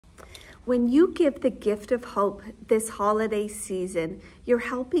When you give the gift of hope this holiday season, you're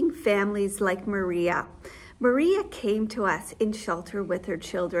helping families like Maria. Maria came to us in shelter with her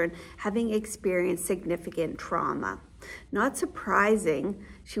children, having experienced significant trauma. Not surprising,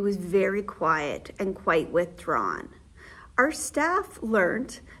 she was very quiet and quite withdrawn. Our staff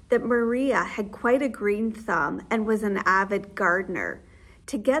learned that Maria had quite a green thumb and was an avid gardener.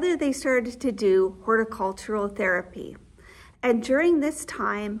 Together they started to do horticultural therapy. And during this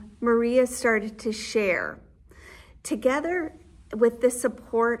time, Maria started to share. Together with the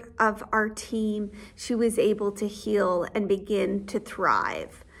support of our team, she was able to heal and begin to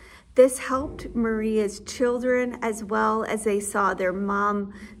thrive. This helped Maria's children as well as they saw their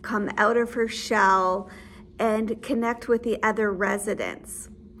mom come out of her shell and connect with the other residents.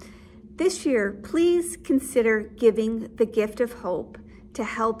 This year, please consider giving the gift of hope to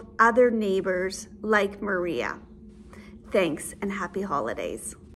help other neighbors like Maria. Thanks and happy holidays.